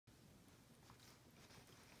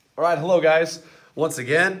All right, hello guys. Once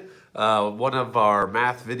again, one of our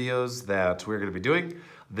math videos that we're going to be doing.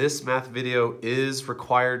 This math video is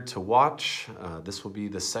required to watch. This will be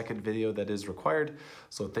the second video that is required.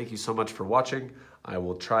 So thank you so much for watching. I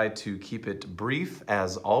will try to keep it brief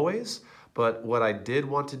as always, but what I did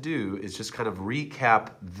want to do is just kind of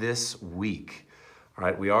recap this week. All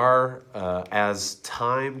right, we are, as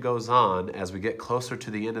time goes on, as we get closer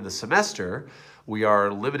to the end of the semester, we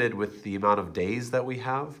are limited with the amount of days that we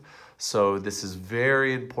have. So this is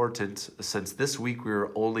very important since this week we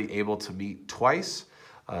were only able to meet twice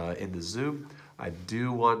in the Zoom. I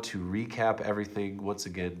do want to recap everything once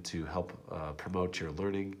again to help promote your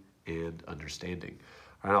learning and understanding.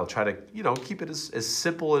 All right, I'll try to keep it as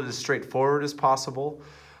simple and as straightforward as possible,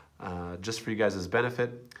 just for you guys'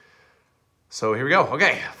 benefit. So here we go.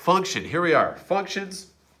 Okay, function. Here we are. Functions.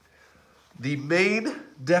 The main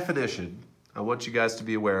definition I want you guys to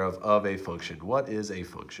be aware of a function. What is a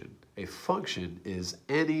function? A function is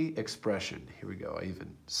any expression. Here we go. I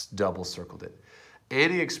even double circled it.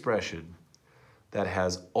 Any expression that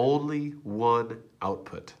has only one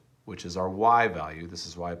output, which is our y value. This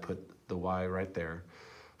is why I put the y right there,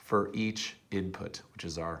 for each input, which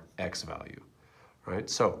is our x value. All right?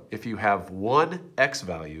 So if you have one x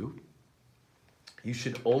value, you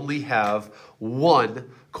should only have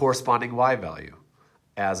one corresponding y value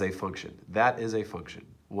as a function. That is a function,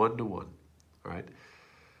 1 to 1, all right?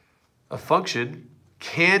 A function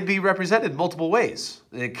can be represented multiple ways.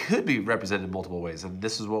 It could be represented in multiple ways, and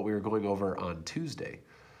this is what we were going over on Tuesday,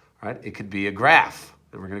 all right? It could be a graph,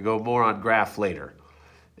 and we're gonna go more on graph later.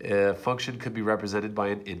 A function could be represented by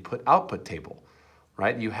an input-output table,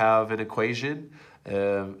 right? You have an equation.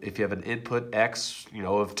 If you have an input x,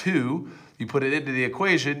 of 2, you put it into the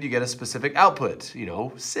equation, you get a specific output,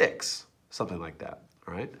 6, something like that,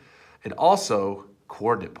 all right? And also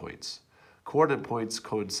coordinate points. Coordinate points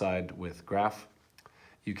coincide with graph.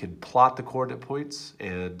 You can plot the coordinate points,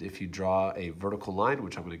 and if you draw a vertical line,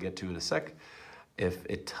 which I'm going to get to in a sec, if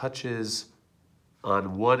it touches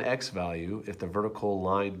on one x value, if the vertical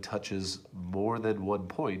line touches more than 1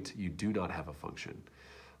 point, you do not have a function,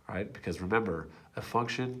 all right? Because remember, a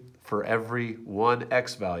function, for every one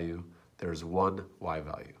x value, there's one y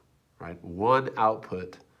value, right? One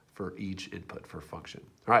output for each input for function.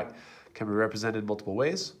 All right, can be represented multiple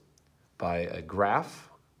ways, by a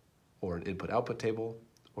graph or an input-output table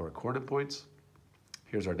or coordinate points.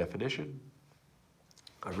 Here's our definition.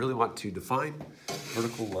 I really want to define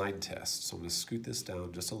vertical line test. So I'm going to scoot this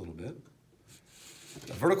down just a little bit.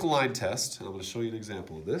 A vertical line test, and I'm going to show you an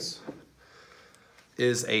example of this,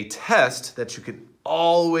 is a test that you can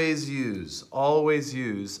always use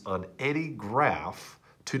on any graph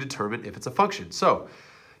to determine if it's a function. So,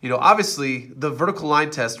 obviously the vertical line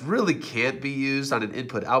test really can't be used on an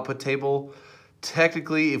input-output table.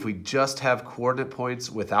 Technically, if we just have coordinate points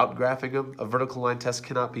without graphing them, a vertical line test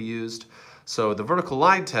cannot be used. So the vertical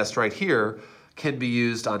line test right here can be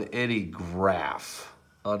used on any graph.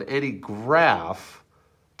 On any graph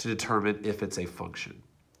to determine if it's a function,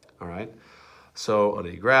 all right? So on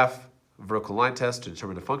a graph, vertical line test to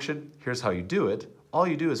determine a function, here's how you do it. All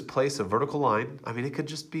you do is place a vertical line. I mean, it could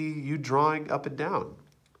just be you drawing up and down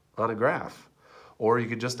on a graph, or you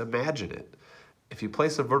can just imagine it. If you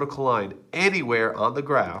place a vertical line anywhere on the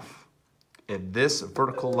graph, and this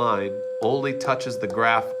vertical line only touches the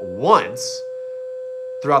graph once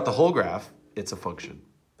throughout the whole graph, it's a function.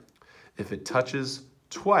 If it touches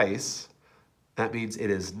twice, that means it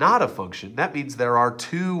is not a function. That means there are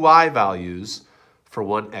two y values for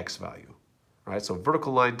one x value. All right, so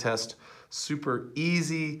vertical line test, super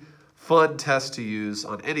easy, fun test to use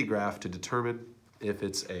on any graph to determine if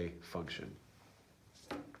it's a function.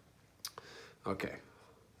 Okay,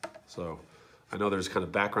 so I know there's kind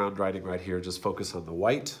of background writing right here. Just focus on the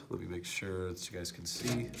white. Let me make sure that you guys can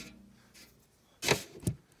see.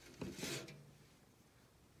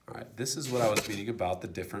 All right, this is what I was meaning about the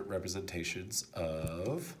different representations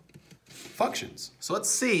of functions. So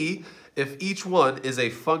let's see if each one is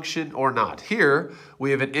a function or not. Here,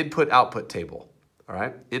 we have an input-output table, all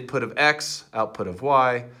right? Input of x, output of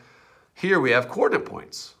y. Here we have coordinate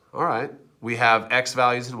points, all right? We have x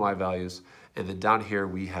values and y values, and then down here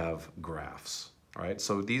we have graphs, all right?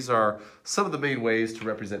 So these are some of the main ways to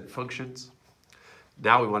represent functions.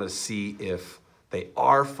 Now we want to see if they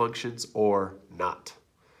are functions or not.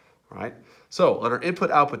 All right, so on our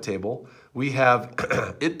input-output table, we have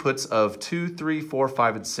inputs of 2, 3, 4,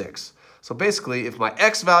 5, and 6. So basically, if my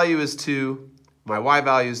x value is 2, my y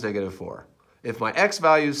value is -4. If my x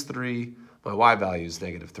value is 3, my y value is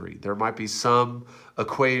 -3. There might be some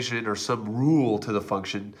equation or some rule to the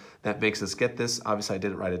function that makes us get this. Obviously, I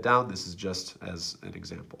didn't write it down. This is just as an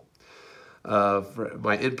example.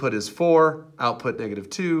 My input is 4, output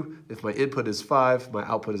 -2. If my input is 5, my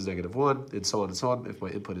output is -1, and so on and so on. If my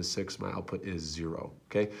input is 6, my output is 0.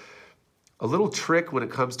 Okay. A little trick when it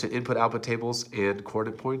comes to input-output tables and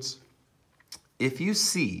coordinate points. If you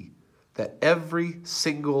see that every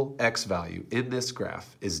single x value in this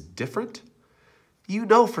graph is different, you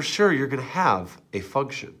know for sure you're going to have a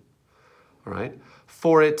function. All right.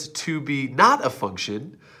 For it to be not a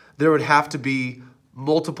function, there would have to be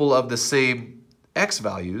multiple of the same x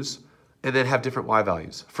values and then have different y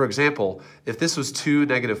values. For example, if this was 2,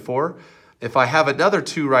 -4, if I have another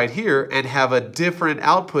 2 right here and have a different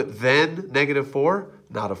output than -4,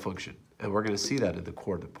 not a function. And we're going to see that in the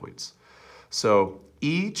coordinate points. So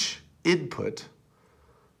each input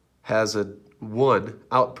has a 1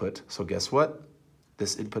 output. So guess what?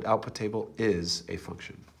 This input-output table is a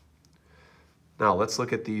function. Now let's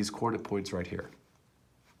look at these coordinate points right here.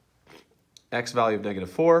 X value of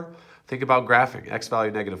 -4. Think about graphing. X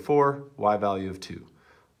value -4, y value of 2.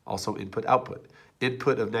 Also input-output.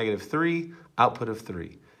 Input of -3, output of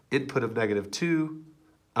 3. Input of -2,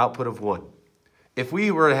 output of 1. If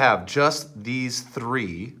we were to have just these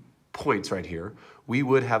 3 points right here, we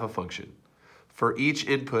would have a function. For each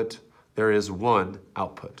input, there is 1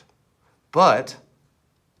 output. But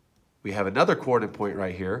we have another coordinate point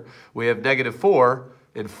right here. We have -4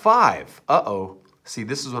 and 5. Uh-oh. See,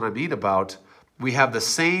 this is what I mean about we have the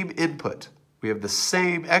same input. We have the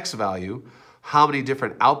same x value. How many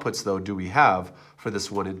different outputs, though, do we have for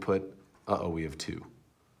this one input? Uh-oh, we have 2.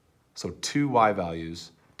 So 2 y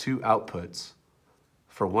values, 2 outputs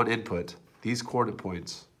for one input. These coordinate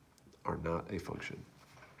points are not a function.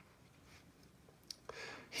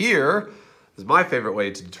 Here is my favorite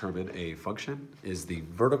way to determine a function is the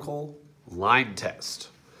vertical line test.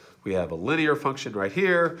 We have a linear function right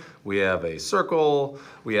here. We have a circle.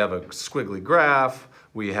 We have a squiggly graph.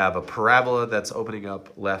 We have a parabola that's opening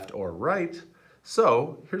up left or right.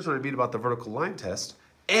 So here's what I mean about the vertical line test.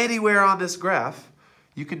 Anywhere on this graph,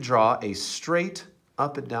 you can draw a straight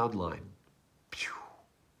up and down line.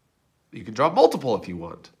 You can draw multiple if you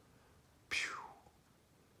want.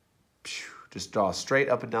 Just draw a straight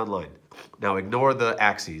up and down line. Now ignore the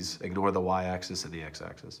axes, ignore the y-axis and the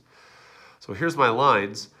x-axis. So here's my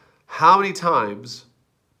lines. How many times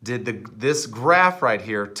did this graph right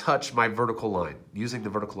here touch my vertical line using the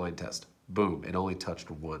vertical line test? Boom, it only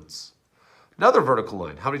touched once. Another vertical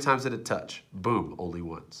line, how many times did it touch? Boom, only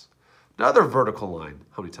once. Another vertical line,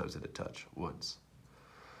 how many times did it touch? Once.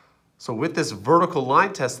 So with this vertical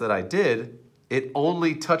line test that I did, it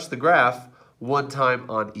only touched the graph one time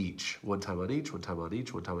on each. One time on each, one time on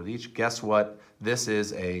each, one time on each. Guess what? This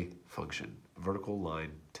is a function, vertical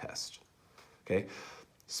line test. Okay?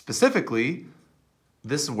 Specifically,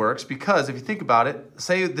 this works because if you think about it,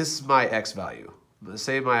 say this is my x value.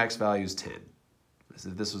 Say my x value is 10.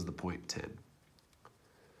 This was the point 10.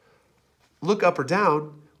 Look up or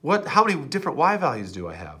down, how many different y values do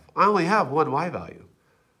I have? I only have one y value,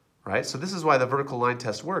 right? So this is why the vertical line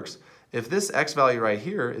test works. If this x value right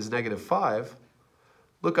here is -5,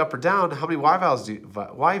 look up or down, how many y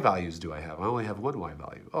values do I have? I only have one y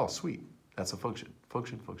value. Oh, sweet. That's a function.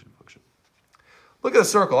 Function, function, function. Look at a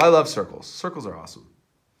circle. I love circles. Circles are awesome,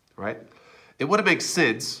 right? It wouldn't make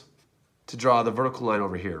sense to draw the vertical line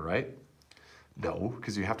over here, right? No,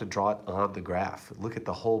 because you have to draw it on the graph. Look at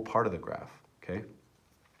the whole part of the graph, okay?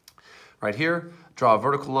 Right here, draw a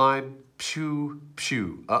vertical line. Pew,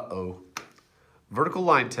 pew. Uh-oh. Vertical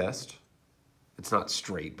line test. It's not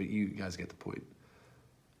straight, but you guys get the point.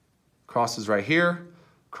 Crosses right here.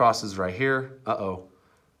 Crosses right here. Uh-oh.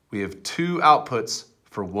 We have 2 outputs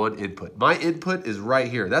for one input. My input is right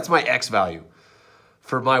here. That's my x value.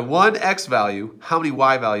 For my one x value, how many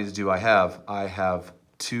y values do I have? I have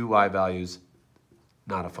 2 y values,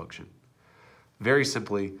 not a function. Very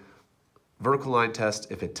simply, vertical line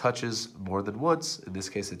test, if it touches more than once, in this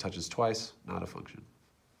case it touches twice, not a function.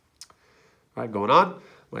 All right, going on.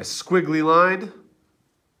 My squiggly line,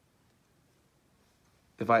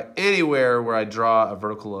 if anywhere where I draw a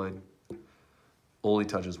vertical line, only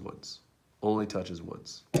touches once. Only touches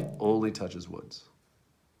once. Only touches once.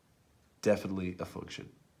 Definitely a function.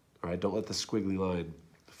 All right, don't let the squiggly line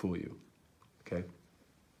fool you. Okay.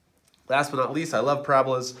 Last but not least, I love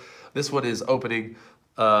parabolas. This one is opening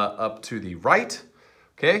up to the right.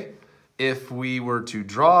 Okay. If we were to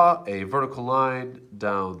draw a vertical line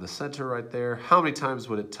down the center right there, how many times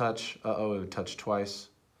would it touch? Uh-oh, it would touch twice.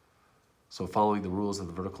 So following the rules of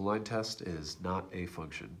the vertical line test is not a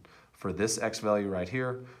function. For this x value right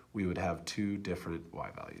here, we would have two different y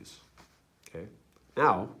values. Okay.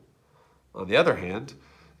 Now, on the other hand,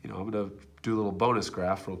 I'm going to do a little bonus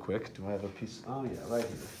graph real quick. Do I have a piece? Oh yeah, right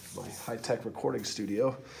here. My high-tech recording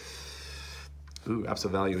studio. Ooh,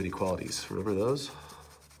 absolute value inequalities. Remember those?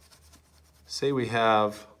 Say we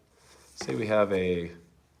have a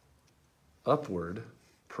upward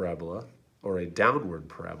parabola or a downward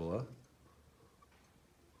parabola.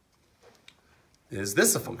 Is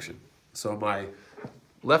this a function? So my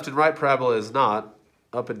left and right parabola is not.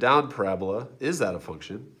 Up and down parabola, is that a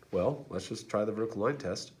function? Well, let's just try the vertical line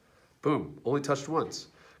test. Boom, only touched once,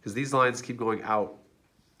 because these lines keep going out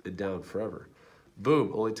and down forever.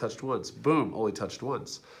 Boom, only touched once. Boom, only touched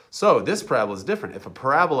once. So this parabola is different. If a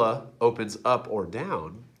parabola opens up or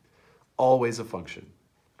down, always a function,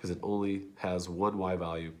 because it only has one y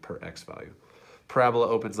value per x value. Parabola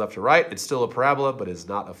opens left to right, it's still a parabola, but it's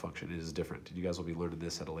not a function, it is different. And you guys will be learning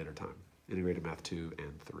this at a later time. Integrated Math 2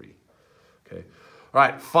 and 3. Okay. All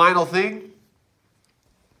right, final thing.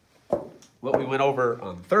 What we went over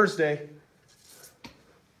on Thursday,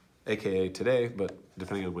 aka today, but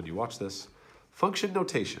depending on when you watch this, function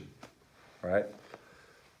notation. All right.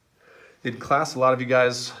 In class, a lot of you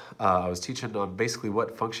guys, I was teaching on basically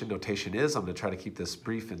what function notation is. I'm going to try to keep this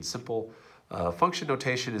brief and simple. Function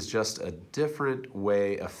notation is just a different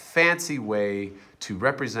way, a fancy way to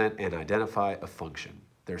represent and identify a function.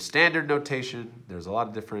 There's standard notation. There's a lot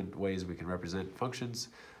of different ways we can represent functions.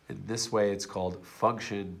 In this way, it's called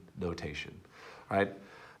function notation. All right?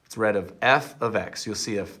 It's read of f of x. You'll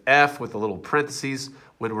see a f with a little parentheses.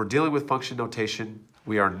 When we're dealing with function notation,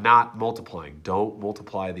 we are not multiplying. Don't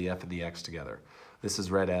multiply the f and the x together. This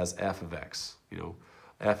is read as f of x.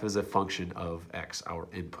 F is a function of x, our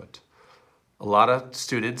input. A lot of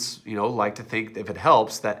students, like to think, if it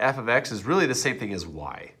helps, that f of x is really the same thing as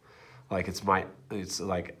y. Like it's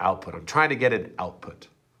like output. I'm trying to get an output.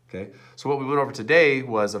 Okay. So what we went over today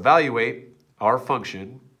was evaluate our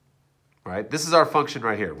function. Right. This is our function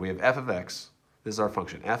right here. We have f of x. This is our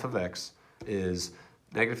function. F of x is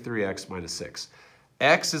negative 3x minus 6.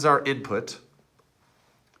 X is our input,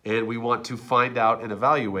 and we want to find out and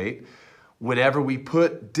evaluate whenever we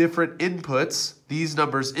put different inputs, these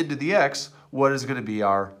numbers into the x, what is going to be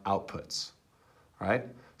our outputs. All right.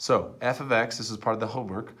 So f of x, this is part of the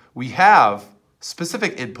homework. We have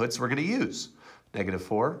specific inputs we're going to use. Negative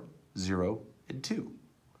 4, 0, and 2.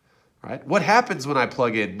 Right? What happens when I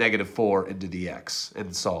plug in negative 4 into the x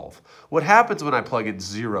and solve? What happens when I plug in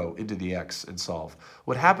 0 into the x and solve?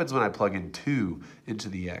 What happens when I plug in 2 into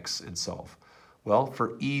the x and solve? Well,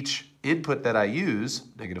 for each input that I use,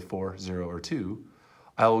 negative 4, 0, or 2,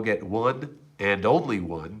 I will get one and only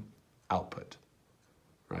one output,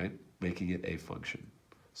 right? Making it a function.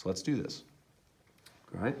 So let's do this.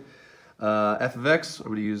 All right. F of x, I'm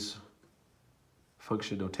going to use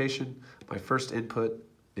function notation. My first input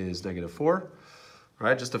is negative 4. All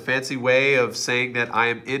right, just a fancy way of saying that I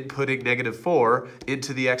am inputting negative 4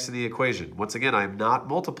 into the x in the equation. Once again, I'm not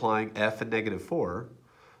multiplying f and negative 4.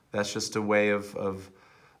 That's just a way of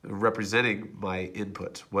representing my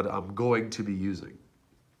input, what I'm going to be using.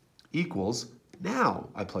 Equals, now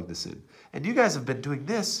I plug this in. And you guys have been doing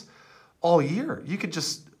this all year. You can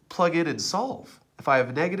just plug in and solve. If I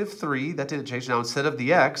have negative 3, that didn't change. Now instead of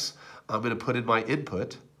the x, I'm going to put in my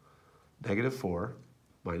input, negative 4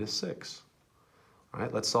 minus 6. All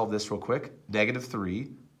right, let's solve this real quick. Negative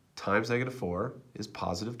 3 times negative 4 is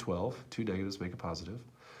positive 12. Two negatives make a positive.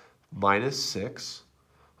 Minus 6.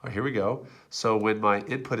 All right, here we go. So when my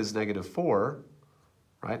input is negative 4,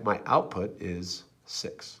 right, my output is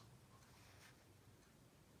 6.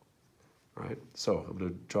 All right, so I'm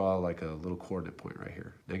going to draw like a little coordinate point right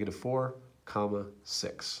here. Negative 4, comma,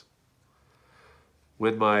 6.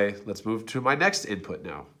 When let's move to my next input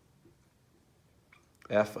now.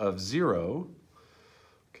 F of 0,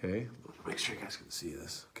 okay, make sure you guys can see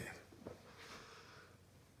this, okay.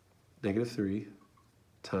 Negative 3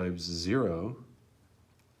 times 0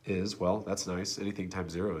 is, well, that's nice. Anything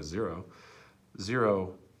times 0 is 0.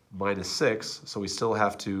 0 minus 6, so we still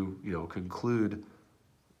have to, conclude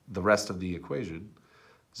the rest of the equation.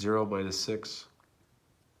 0 minus 6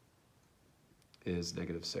 is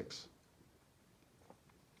negative 6.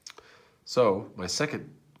 So my second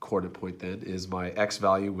coordinate point then is my x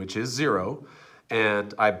value, which is 0,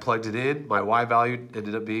 and I plugged it in. My y value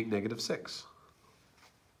ended up being negative 6.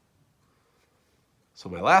 So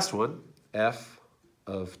my last one, f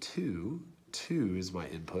of 2, 2 is my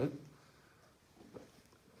input.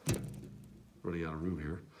 Running out of room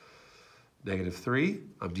here. Negative 3,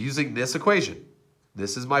 I'm using this equation.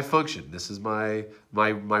 This is my function. This is my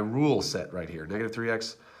rule set right here. Negative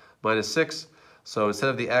 3x minus 6. So instead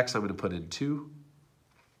of the x, I'm going to put in 2.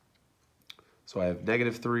 So I have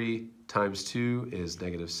negative 3 times 2 is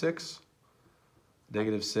negative 6.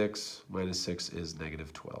 Negative 6 minus 6 is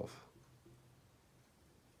negative 12.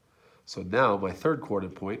 So now my third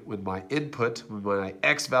coordinate point, when my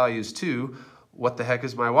x value is 2, what the heck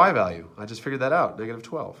is my y value? I just figured that out, negative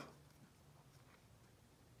 12.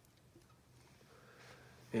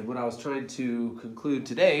 And what I was trying to conclude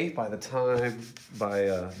today by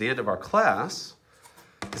the end of our class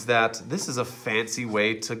is that this is a fancy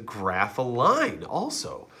way to graph a line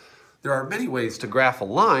also. There are many ways to graph a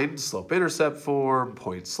line: slope-intercept form,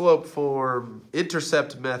 point-slope form,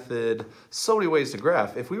 intercept method, so many ways to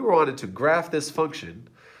graph. If we wanted to graph this function,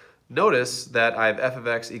 notice that I have f of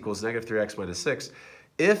x equals negative 3x minus 6.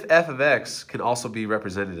 If f of x can also be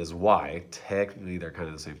represented as y, technically they're kind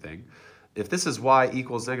of the same thing. If this is y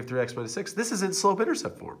equals negative 3x minus 6, this is in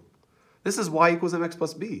slope-intercept form. This is y equals mx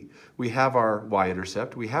plus b. We have our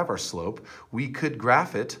y-intercept, we have our slope. We could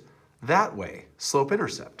graph it that way,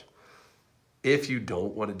 slope-intercept. If you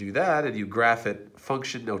don't want to do that and you graph it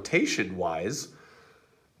function notation-wise,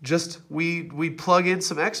 just we plug in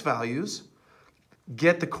some x values,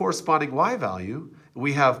 get the corresponding y value.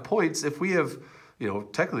 We have points. If we have,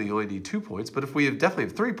 technically you only need 2 points, but if we definitely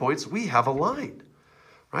have 3 points, we have a line.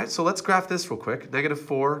 Right? So let's graph this real quick. Negative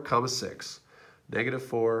 4, 6. Negative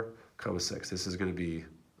 4, 6. This is going to be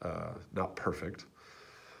not perfect.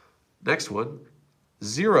 Next one,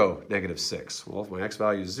 0, negative 6. Well, if my x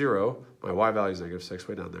value is 0, my y value is negative 6,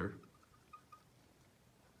 way down there.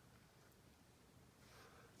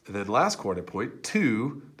 And then last coordinate point,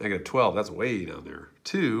 2, negative 12. That's way down there.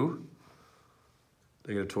 2,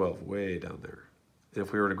 negative 12, way down there. And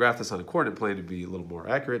if we were to graph this on a coordinate plane, it'd be a little more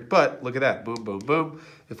accurate. But look at that. Boom, boom, boom.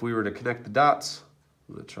 If we were to connect the dots,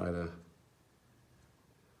 I'm going to try to...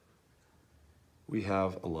 We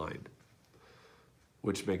have a line,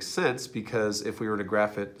 which makes sense because if we were to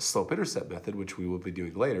graph it slope-intercept method, which we will be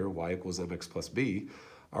doing later, y equals mx plus b,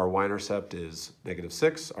 our y-intercept is negative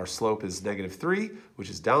 6. Our slope is negative 3, which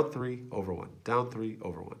is down 3 over 1, down 3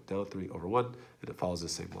 over 1, down 3 over 1, and it follows the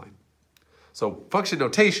same line. So function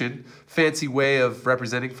notation, fancy way of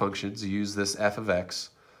representing functions. You use this f of x,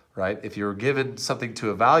 right? If you're given something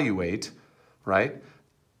to evaluate, right,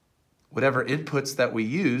 whatever inputs that we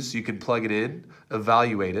use, you can plug it in,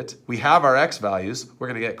 evaluate it. We have our x values. We're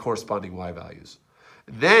going to get corresponding y values.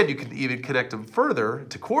 Then you can even connect them further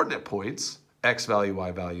to coordinate points, x value,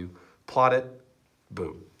 y value, plot it,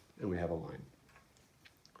 boom, and we have a line.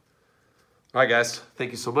 All right, guys,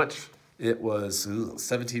 thank you so much. It was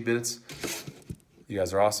 17 minutes. You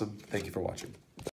guys are awesome. Thank you for watching.